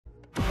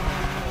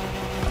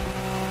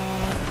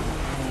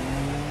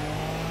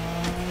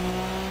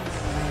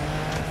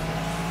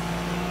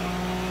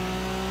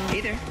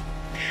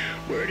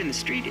Word in the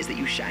street is that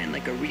you shine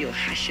like a real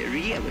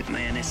hasheria with my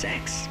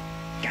NSX.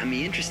 Got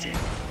me interested.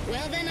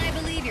 Well, then I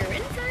believe you're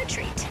in for a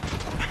treat.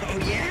 Oh,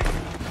 yeah?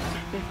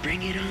 Well,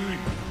 bring it on.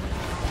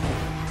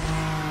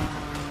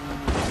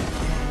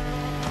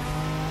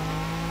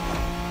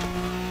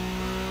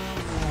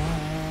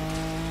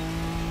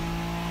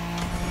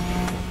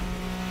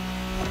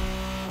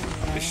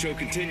 The show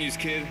continues,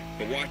 kid,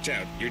 but watch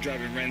out. You're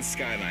driving Ren's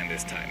Skyline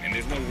this time, and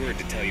there's no word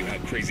to tell you how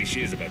crazy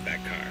she is about that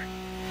car.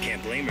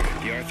 Can't blame her.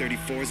 The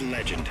R34 is a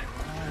legend.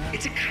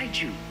 It's a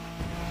kaiju.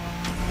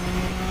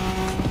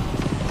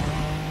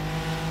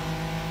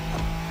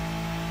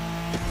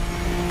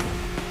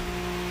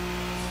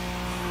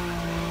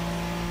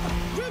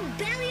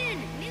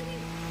 Rebellion!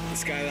 The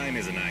Skyline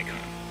is an icon.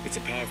 It's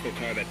a powerful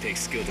car that takes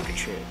skill to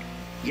control.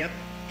 Yep.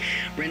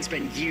 Ren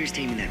spent years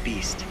taming that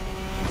beast.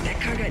 That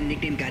car got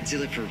nicknamed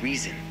Godzilla for a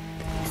reason.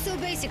 So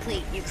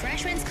basically, you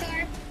crash Ren's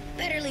car,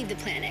 better leave the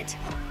planet.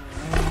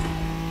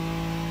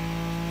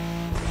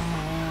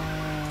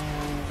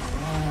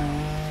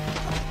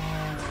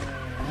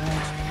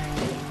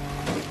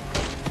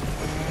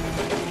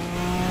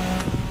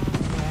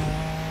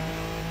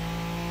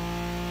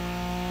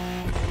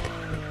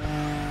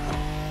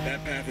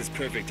 That path is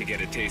perfect to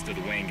get a taste of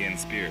the Wangan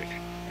spirit,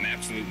 an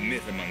absolute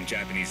myth among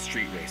Japanese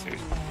street racers.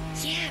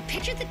 Yeah,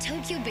 picture the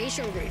Tokyo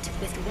Bayshore route,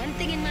 with one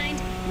thing in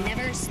mind,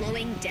 never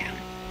slowing down.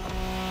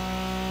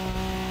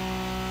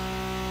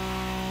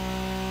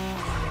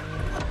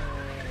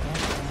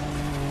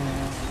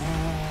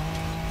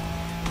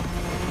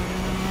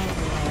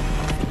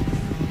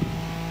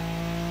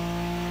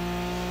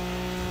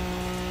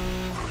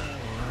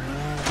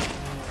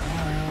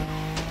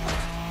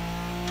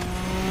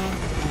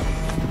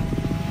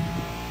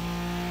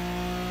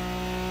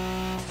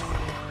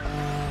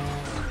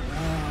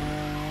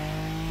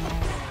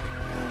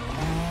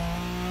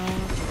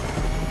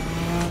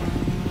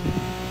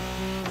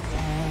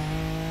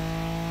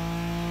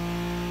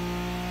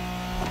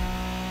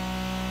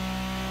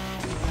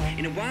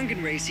 In a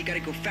Wangan race, you gotta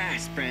go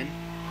fast, Bren.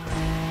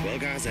 Well,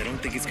 guys, I don't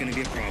think it's gonna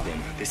be a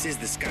problem. This is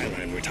the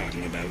Skyline we're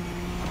talking about.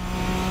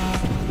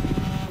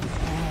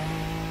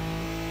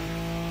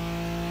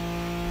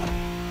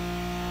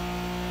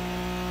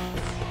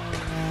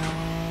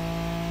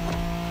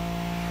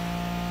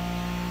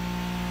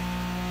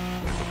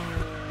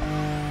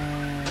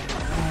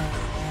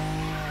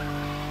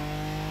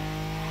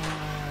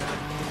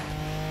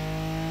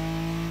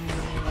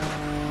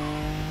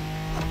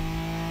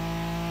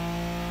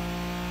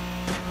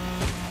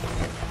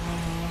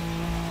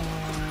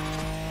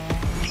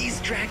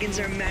 Dragons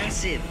are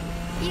massive.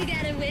 You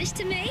got a wish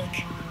to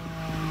make?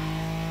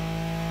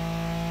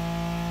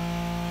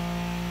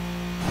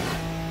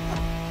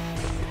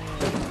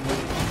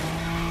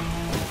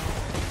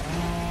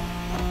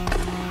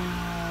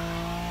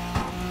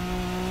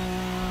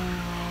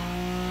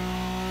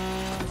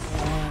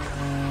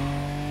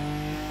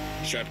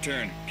 Sharp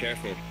turn,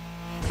 careful.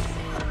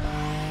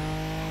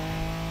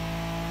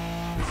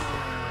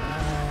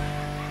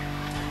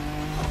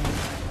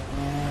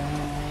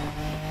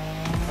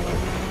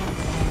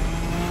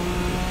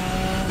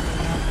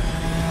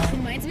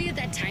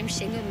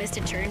 Shingo missed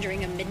a turn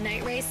during a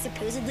midnight race,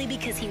 supposedly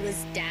because he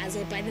was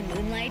dazzled by the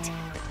moonlight.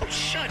 Oh,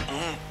 shut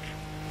up.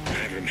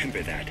 I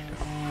remember that.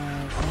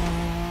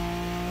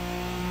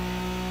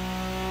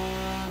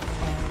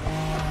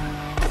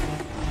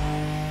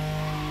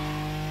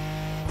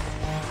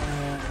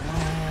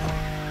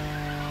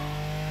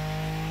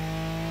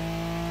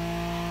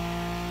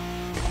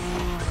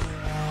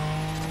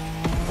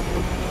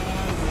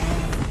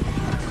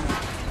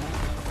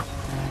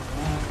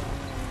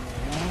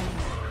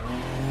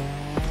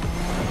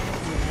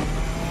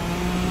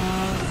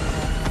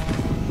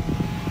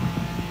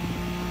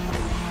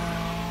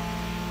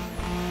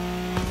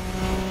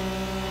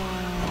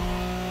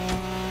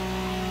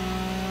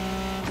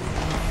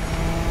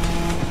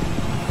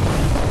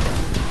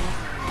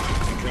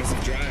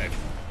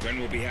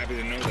 Will be happy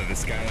to know that the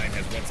Skyline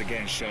has once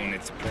again shown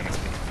its supremacy.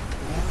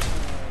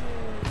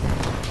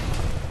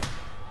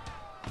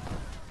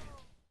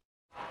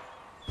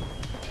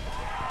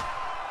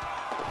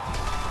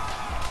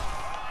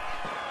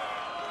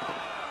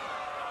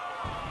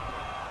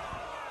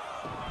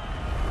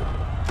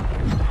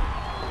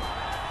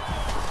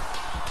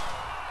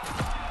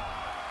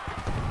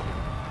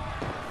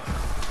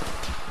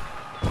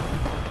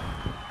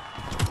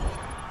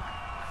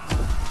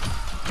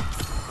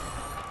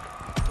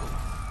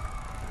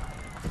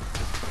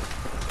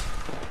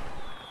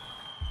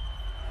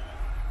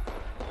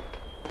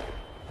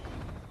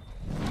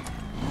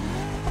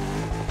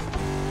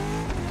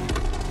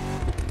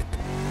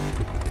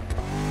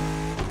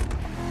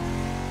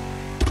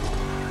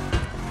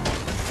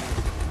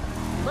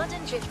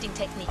 Drifting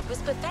technique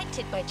was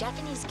perfected by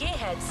Japanese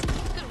gearheads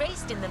who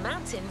raced in the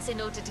mountains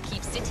in order to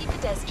keep city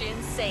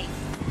pedestrians safe.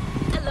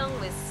 Along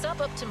with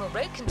suboptimal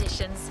road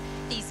conditions,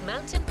 these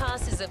mountain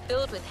passes are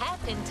filled with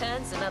hairpin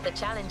turns and other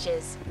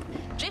challenges.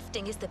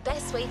 Drifting is the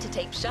best way to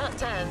take sharp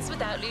turns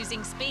without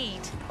losing speed.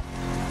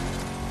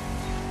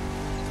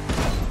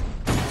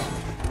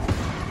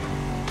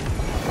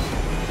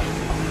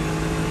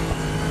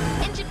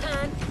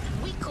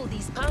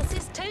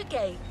 is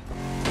Toge.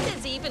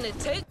 There's even a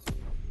Toge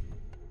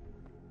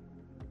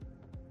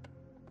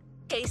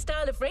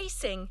style of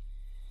racing.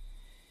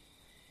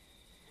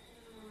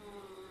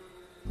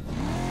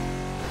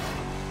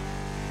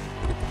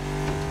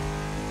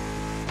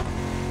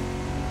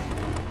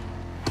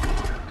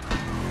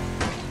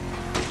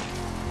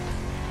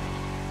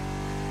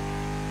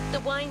 The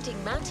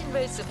winding mountain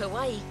roads of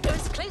Hawaii are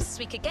as close as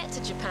we could get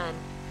to Japan,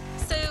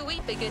 so we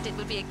figured it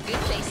would be a good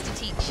place to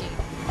teach you.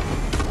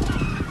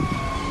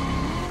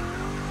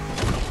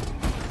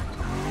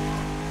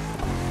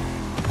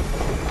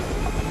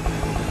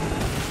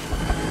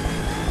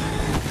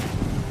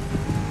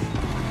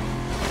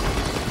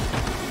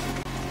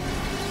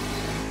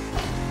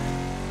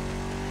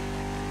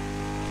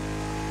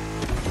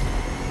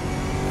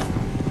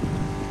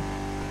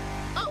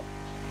 Oh,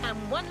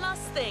 and one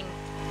last thing.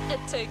 A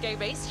Toge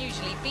race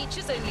usually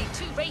features only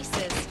 2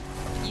 races.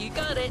 You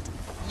got it.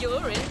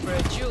 You're in for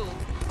a duel.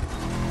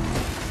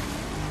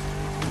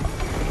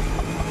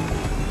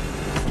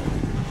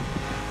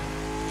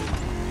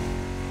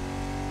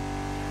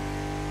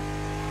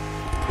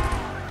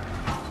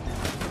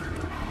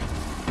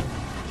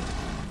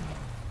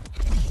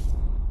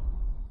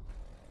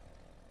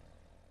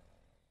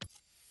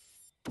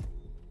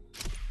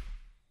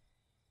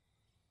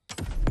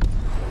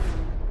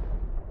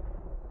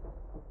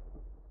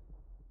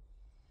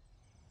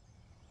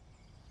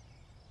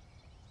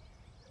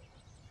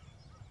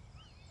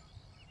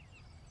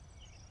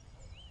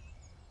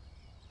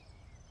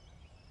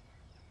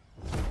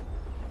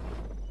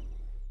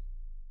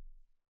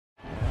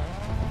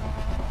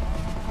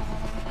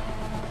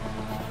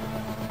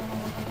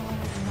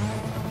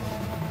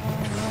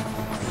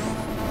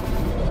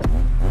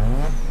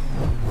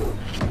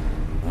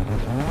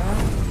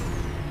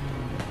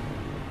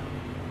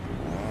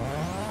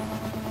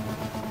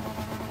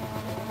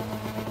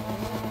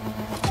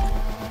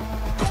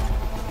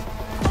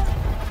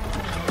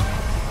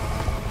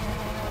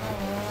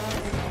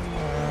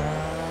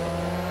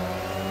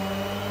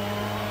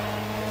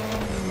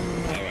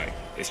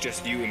 It's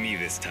just you and me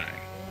this time.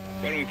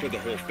 Why don't we put the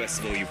whole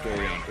festival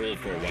euphoria on hold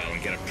for a while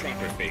and get a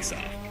proper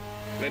face-off?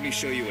 Let me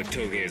show you what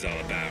Toge is all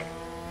about.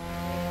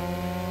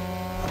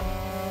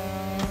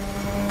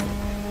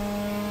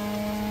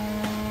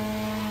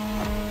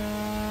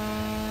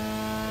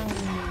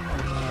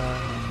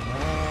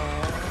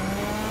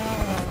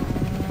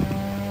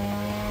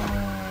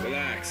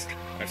 Relax.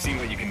 I've seen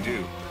what you can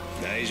do.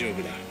 大丈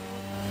夫だ.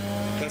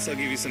 Plus, I'll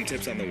give you some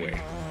tips on the way.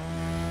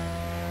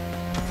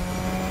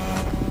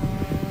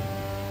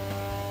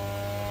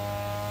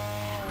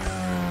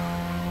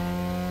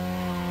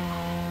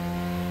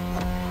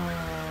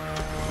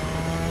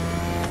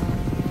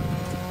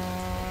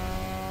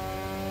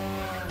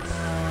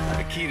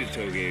 The key to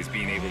Toge is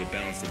being able to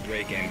balance the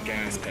brake and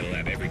gas pedal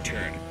at every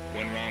turn.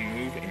 One wrong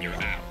move and you're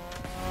out.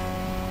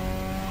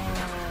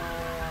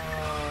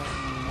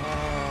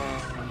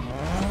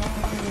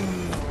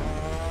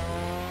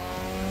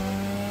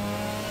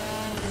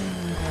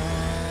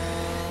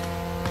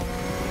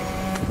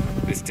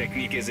 This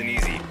technique isn't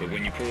easy, but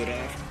when you pull it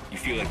off, you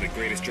feel like the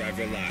greatest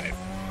driver alive,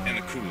 and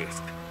the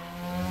coolest.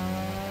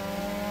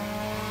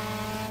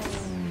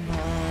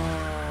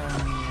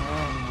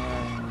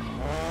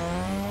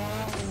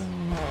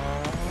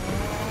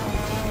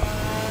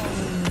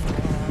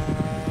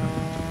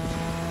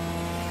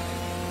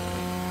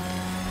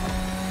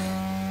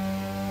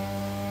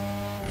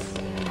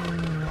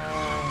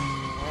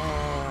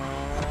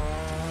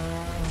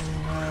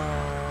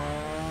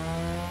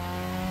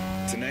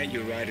 Tonight,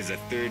 your ride is a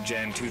 3rd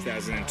Gen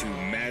 2002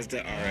 Mazda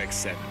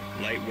RX-7.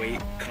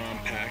 Lightweight,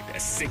 compact, a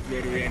sick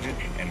rotary engine,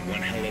 and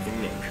one hell of a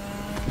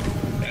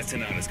look. That's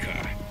Tanana's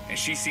car, and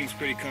she seems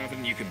pretty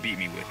confident you can beat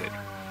me with it.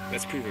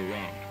 Let's prove her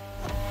wrong.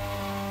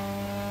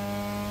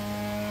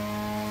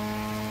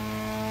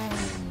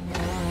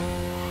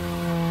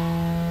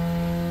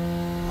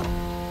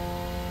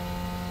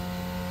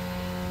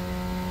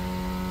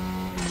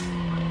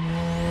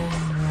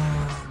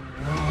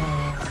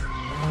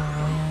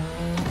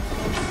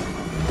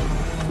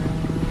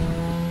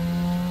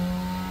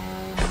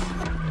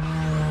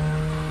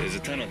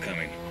 Tunnel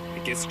coming.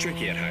 It gets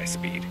tricky at high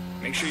speed.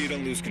 Make sure you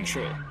don't lose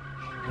control.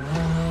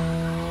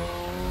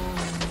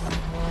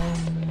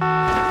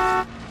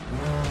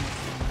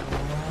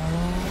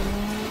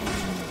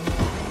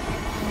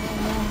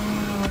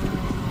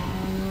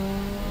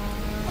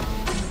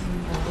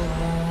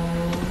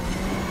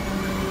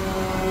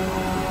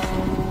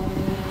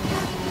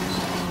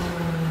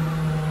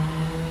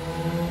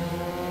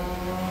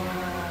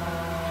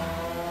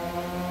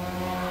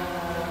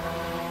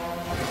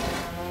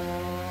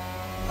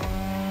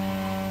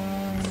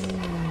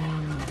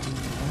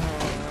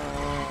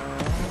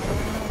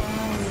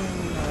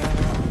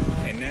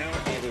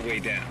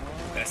 Down.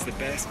 That's the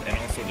best and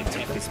also the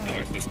toughest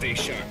part, so stay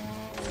sharp.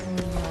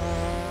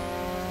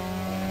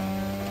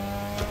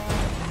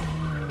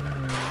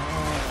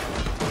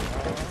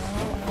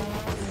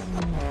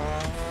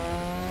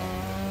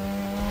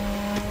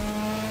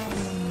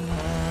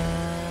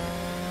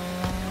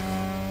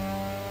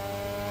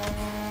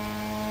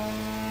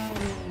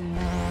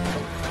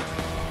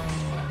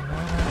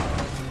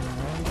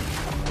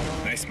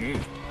 Nice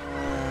move.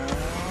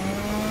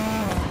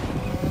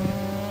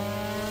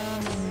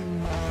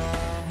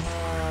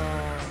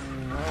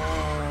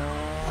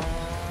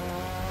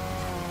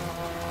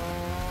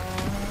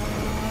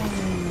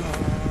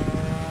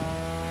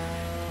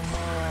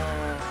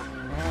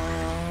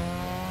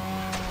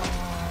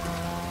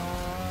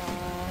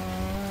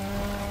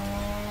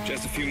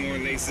 Just a few more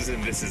laces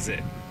and this is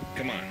it.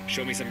 Come on,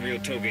 show me some real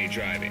toge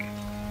driving.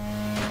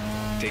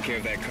 Take care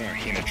of that car.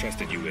 Hina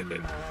trusted you with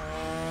it.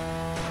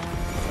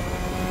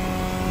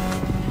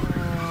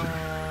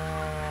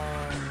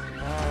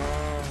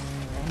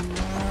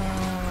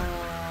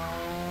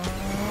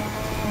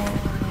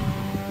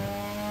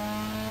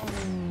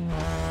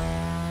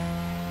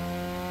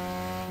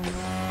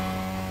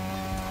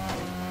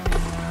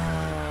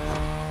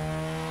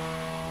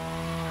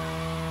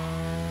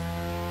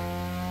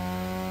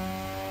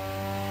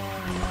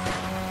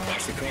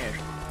 Watch the car.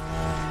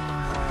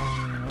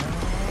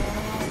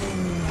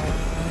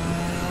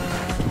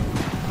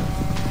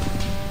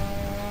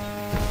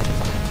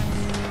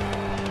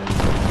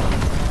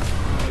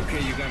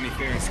 Okay, you got me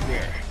fair and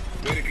square.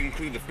 Way to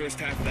conclude the first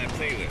half of that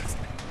playlist.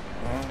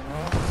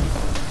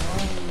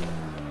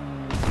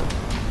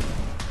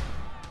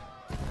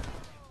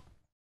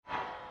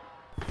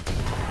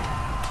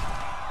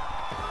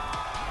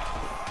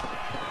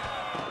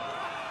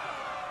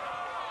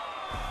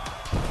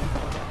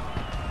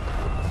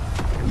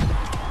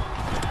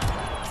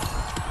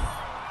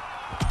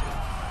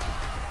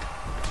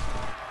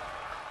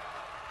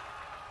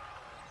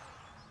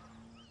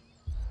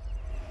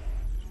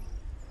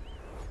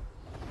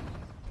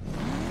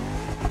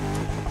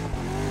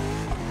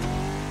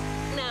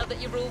 Now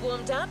that you're all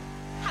warmed up,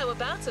 how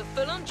about a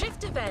full-on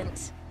drift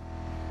event?